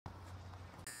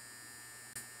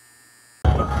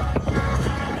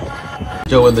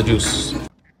Joe and the juice.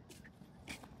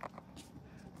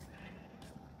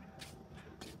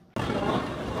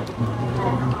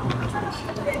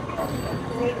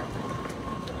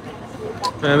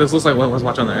 Man, this looks like what I was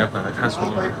watching on the airplane. Like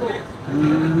Transformer.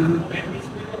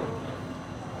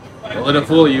 Don't let it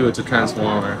fool you. It's a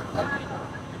Transformer.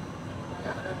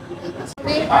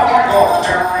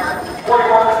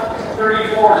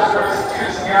 4134 service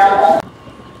to Seattle.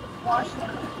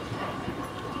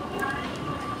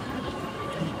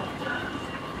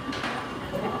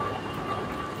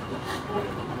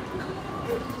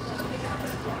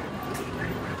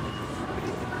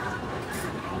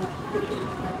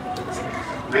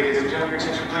 Ladies and gentlemen, your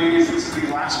attention please. This is the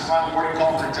last final boarding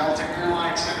call for Delta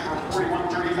Airlines, Center for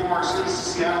 4134, service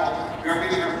to Seattle. We are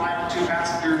meeting our final two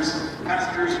passengers,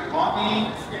 Bobby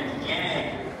and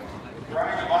Yang.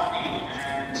 Brian Bobby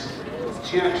and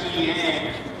Jackie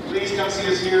Yang. Please come see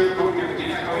us here at the podium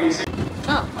again.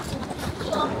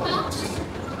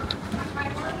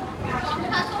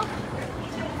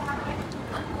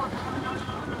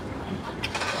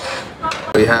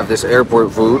 We have this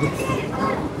airport food.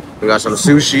 We got some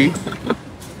sushi.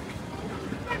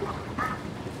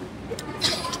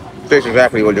 Tastes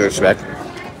exactly what you expect.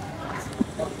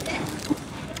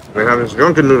 We have this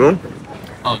drunken noodle.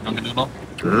 Oh, Dunkin' Noodle?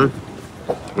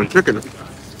 Mm-hmm. And chicken.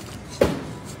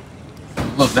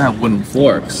 Look, they have wooden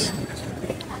forks.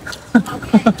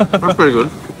 That's pretty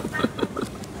good.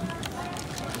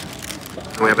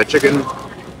 And we have a chicken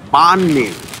banh mi,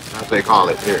 as they call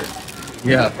it here.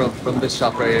 Yeah, from this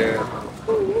shop right here.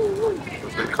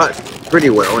 It's been cut pretty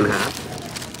well in half.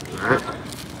 Alright.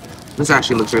 This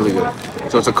actually looks really good.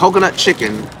 So it's a coconut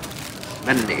chicken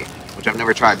banh mi, which I've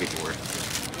never tried before.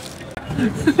 So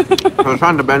I'm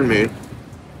trying the banh mi.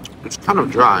 It's kind of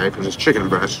dry because it's chicken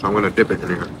breast, so I'm going to dip it in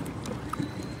here.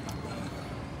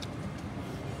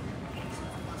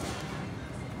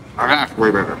 That's way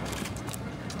better.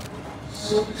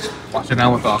 Wash it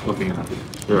down with Aquafina.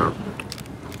 Yeah.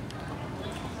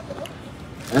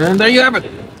 And there you have it.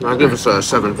 I'll give this a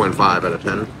 7.5 out of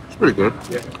 10. It's pretty good.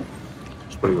 Yeah.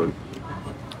 It's pretty good.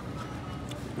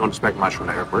 Don't expect much from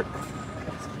the airport.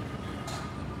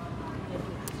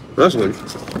 That's good.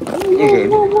 Okay.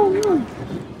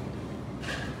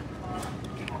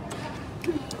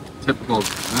 Typical. I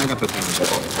got the thing.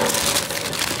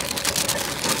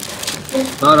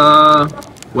 Ta-da!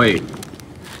 Wait.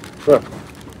 What?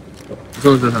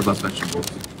 Those doesn't have less vegetables.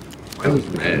 Why is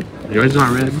it red? Yours is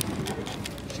not red?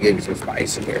 She gave me some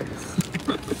spice in here.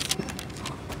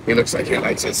 He looks like he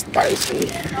likes it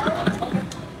spicy.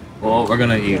 Well, we're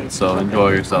gonna eat, so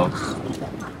enjoy yourselves.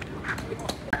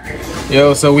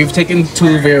 Yo, so we've taken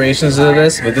 2 variations of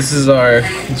this, but this is our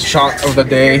shot of the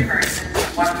day.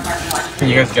 Can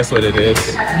you guys guess what it is?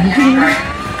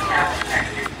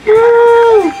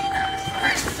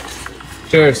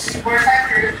 Cheers.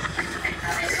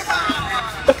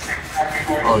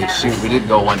 Oh shoot, we did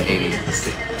go 180.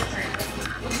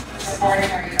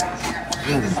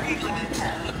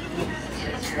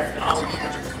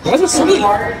 Why is it sweet?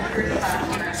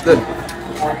 It's good.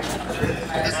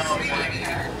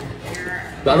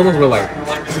 The other ones were like,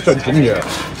 it's a ginger.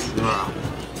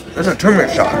 That's a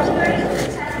turmeric shot.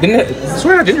 Didn't it? I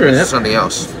swear I had ginger in That's it. something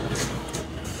else.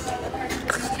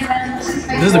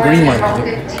 This is the green one.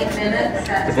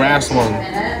 The grass one.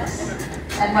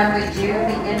 And when we do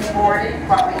the imported,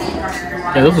 probably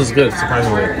 800. Yeah, this is good,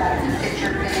 surprisingly.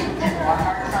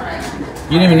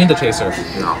 You didn't even need the chaser.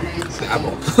 No. It's the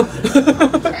apple.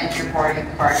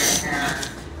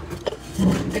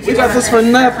 We got this for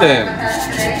nothing.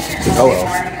 Oh well.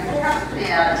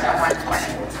 Yeah, it's at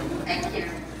 120. Thank you.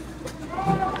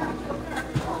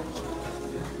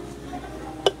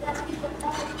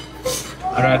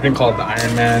 I got a thing called the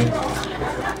Iron Man.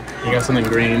 You got something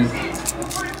green.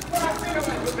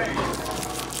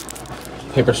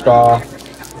 Paper straw.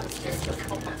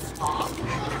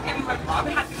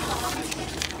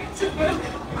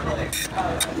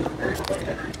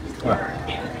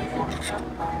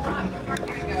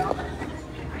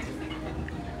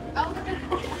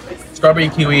 Strawberry,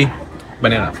 kiwi,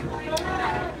 banana.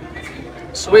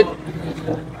 Sweet.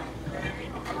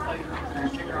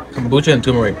 Kombucha and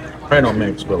turmeric. Probably don't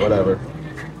mix, but whatever.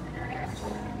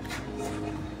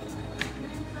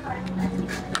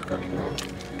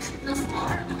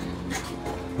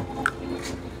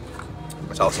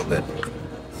 It's also good.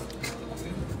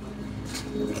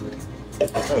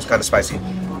 That was kind of spicy.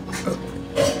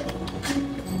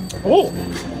 Oh!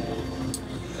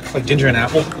 Like ginger and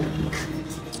apple.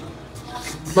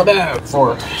 Not bad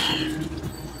for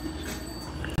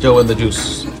Joe and the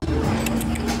juice.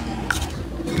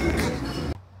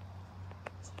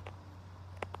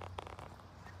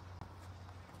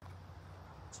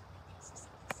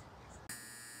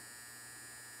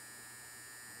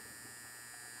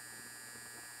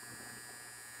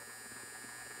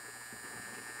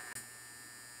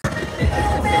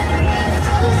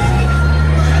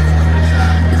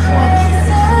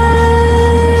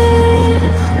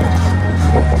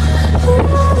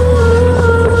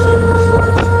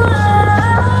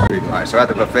 so at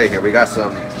the buffet here, we got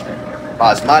some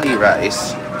basmati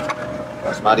rice.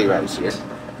 Basmati rice here.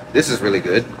 This is really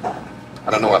good.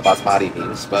 I don't know what basmati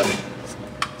means, but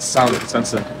Sounds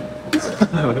expensive.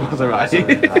 Those are right.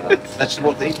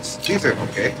 vegetable things. These are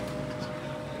okay.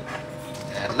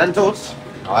 And lentils.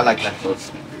 Oh, I like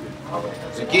lentils.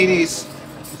 Zucchinis.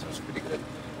 This was pretty good.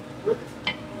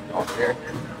 Over here.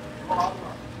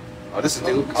 Oh, this is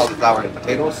new. Cauliflower and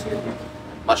potatoes.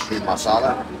 Mushroom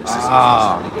masala. This is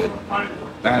really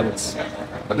good. That looks.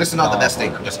 But this is not the best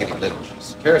thing. I'm just getting little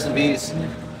cheese. Carrots and beans.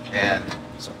 And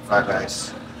some fried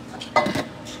rice.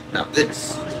 Now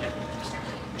this.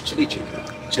 Chili chicken.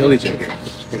 Chili chicken.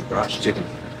 Brosh chicken.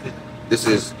 This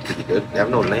is pretty good. They have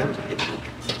no lamb.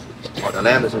 Oh, the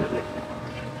lamb is in it.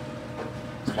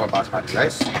 More basmati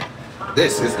rice.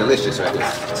 This is delicious right here.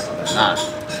 Naan.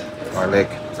 Garlic,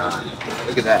 naan.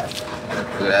 Look at that.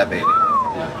 Look at that, baby.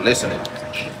 Listen.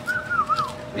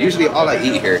 Usually all I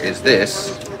eat here is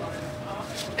this,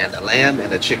 and the lamb and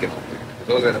the chicken.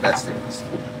 Those are the best things.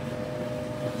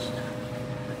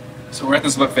 So we're at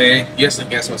this buffet. Yes, and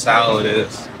guess what style it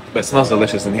is. But it smells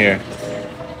delicious in here.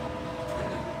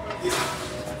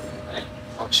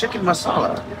 Oh, chicken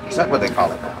masala. Is that what they call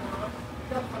it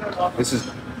now? This is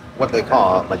what they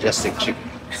call majestic chicken.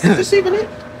 Is this even it?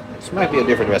 This might be a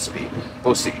different recipe.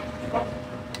 We'll see.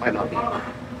 Might not be.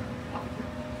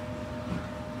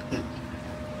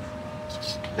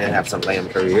 They have some lamb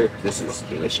curry here. This is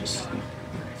delicious.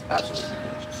 Absolutely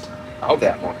delicious. I hope they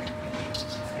have more.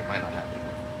 They might not have it.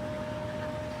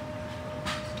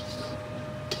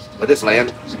 But this lamb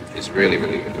is really,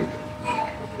 really good.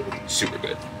 Super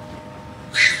good.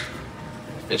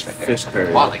 Fish right there. Fish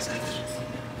curry. Wow. So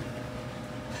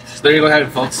there you go, have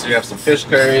it, folks. So you have some fish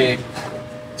curry,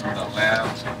 some lamb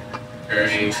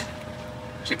curry,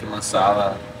 chicken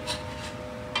masala,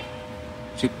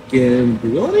 chicken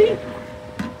bouillon,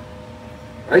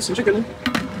 rice and chicken.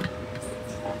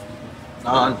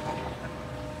 Naan.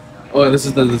 Oh, and this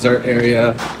is the dessert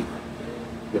area.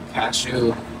 With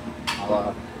cashew,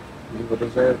 mango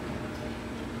dessert,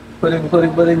 pudding.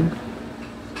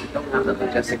 Don't have the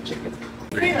majestic chicken.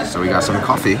 So we got some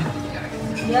coffee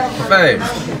Buffet.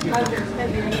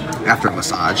 after a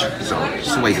massage. So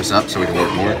just wake us up so we can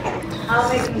work more.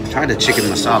 Try the chicken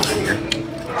masala here.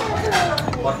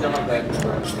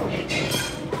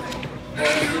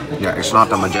 Yeah, it's not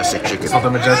the majestic chicken. It's not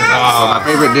the majestic. So Oh, my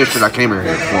favorite dish that I came here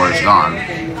for is gone.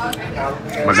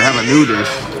 But they have a new dish.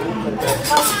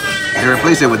 They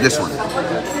replace it with this one.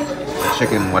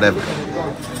 Chicken whatever.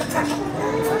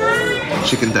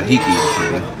 Chicken tahiki or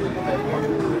something.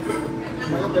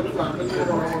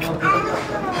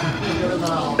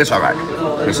 It's alright.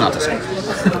 It's not the same.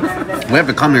 We have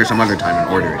to come here some other time and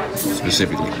order it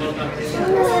specifically.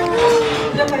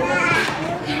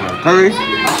 Curry,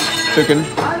 chicken.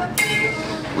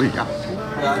 What do you got?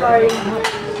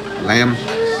 Lamb,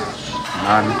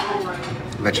 naan,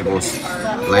 vegetables,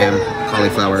 lamb,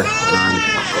 cauliflower, naan.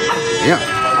 Yeah.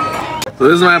 so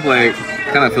this is my plate.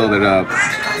 Kind of filled it up.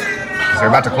 So we're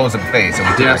about to close the buffet, so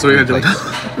we Yeah, so we gotta do it.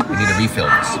 We need to refill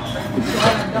this.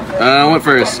 What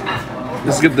first?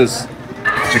 Let's get this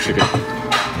chicken.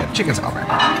 Yeah, chicken's alright.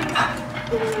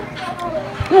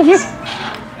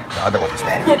 The other one is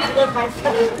bad.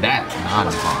 That naan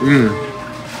is bomb.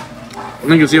 I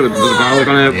think you can see it with the garlic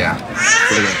on it. Yeah.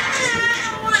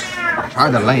 Try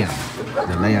the lamb.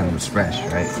 The lamb is fresh,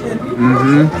 right?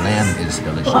 Mm-hmm. The lamb is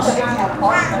delicious.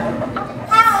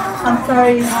 I'm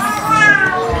sorry.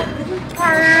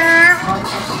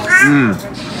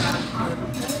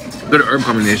 Good herb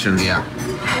combination. Yeah.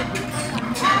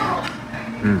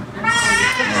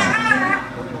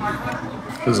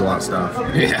 There's a lot of stuff.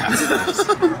 Yeah.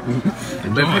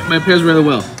 My pairs really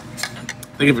well.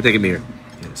 Thank you for taking me here.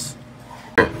 Yes.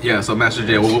 Yeah, so Master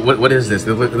J, what is this?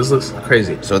 This looks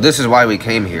crazy. So this is why we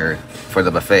came here for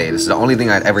the buffet. This is the only thing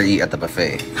I'd ever eat at the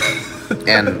buffet.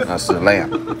 And that's the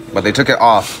lamb. But they took it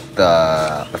off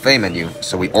the buffet menu,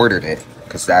 so we ordered it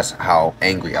because that's how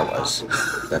angry I was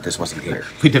that this wasn't here.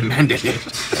 We demanded it.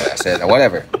 So I said,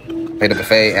 whatever. Pay the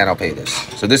buffet and I'll pay this.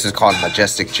 So this is called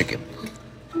majestic chicken.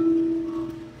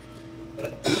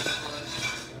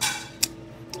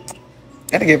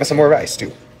 And they gave us some more rice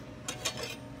too.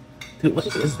 Dude, what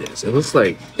is this? It looks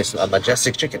like It's a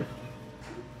majestic chicken.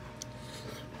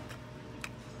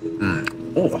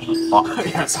 oh,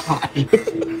 yeah, it's hot.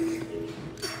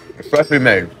 It's freshly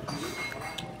made.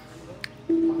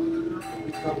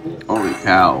 Holy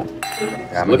cow.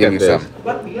 Yeah, I'm gonna Look give at you this.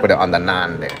 some. Put it on the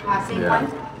naan there.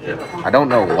 Yeah. I don't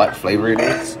know what flavor it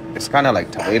is. It's kind of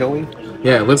like tomatoey.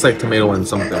 Yeah, it looks like tomato and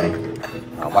something.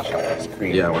 Watch out for this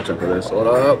cream. Yeah, watch out for this. Hold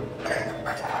up.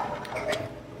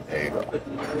 There you you go.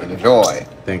 Enjoy.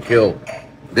 Thank you.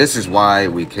 This is why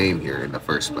we came here in the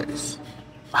first place.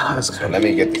 Wow, that's So let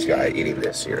me get this guy eating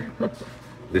this here.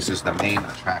 This is the main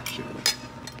attraction.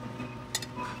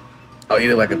 I'll eat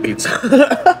it like a pizza.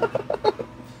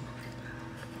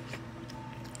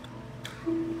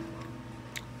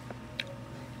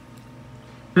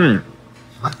 You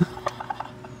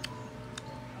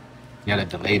had a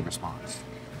delayed response.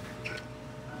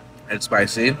 It's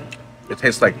spicy. It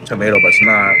tastes like tomato, but it's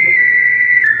not.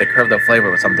 They curve the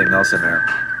flavor with something else in there.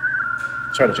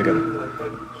 Try the chicken.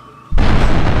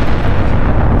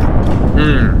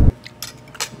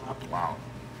 Wow.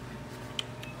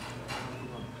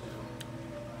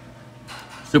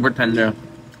 Super tender.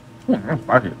 That's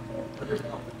spicy.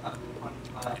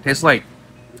 It tastes like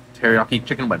teriyaki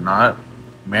chicken, but not.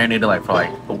 Marinated like for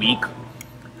like a week.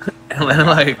 And then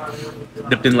like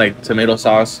dipped in like tomato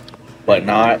sauce, but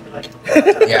not.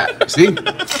 Yeah, see?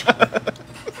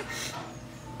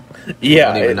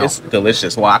 Yeah, don't even it's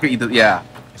delicious. Wow, I could eat this. Yeah.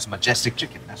 It's majestic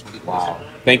chicken. That's what it is. Wow.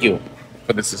 Thank you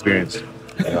for this experience.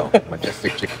 You know,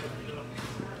 majestic chicken.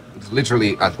 It's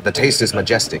literally, the taste is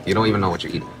majestic. You don't even know what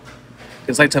you're eating.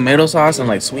 It's like tomato sauce and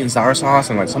like sweet and sour sauce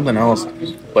and like something else,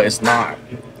 but it's not.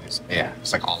 Yeah,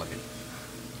 it's like all of it.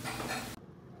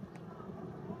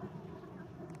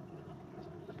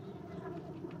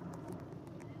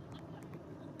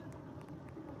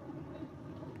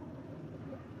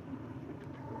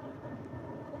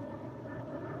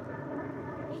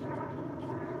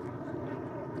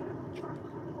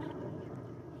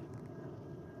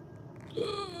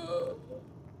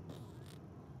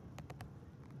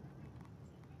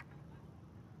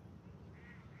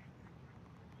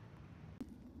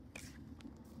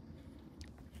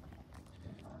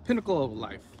 Pinnacle of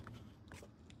life.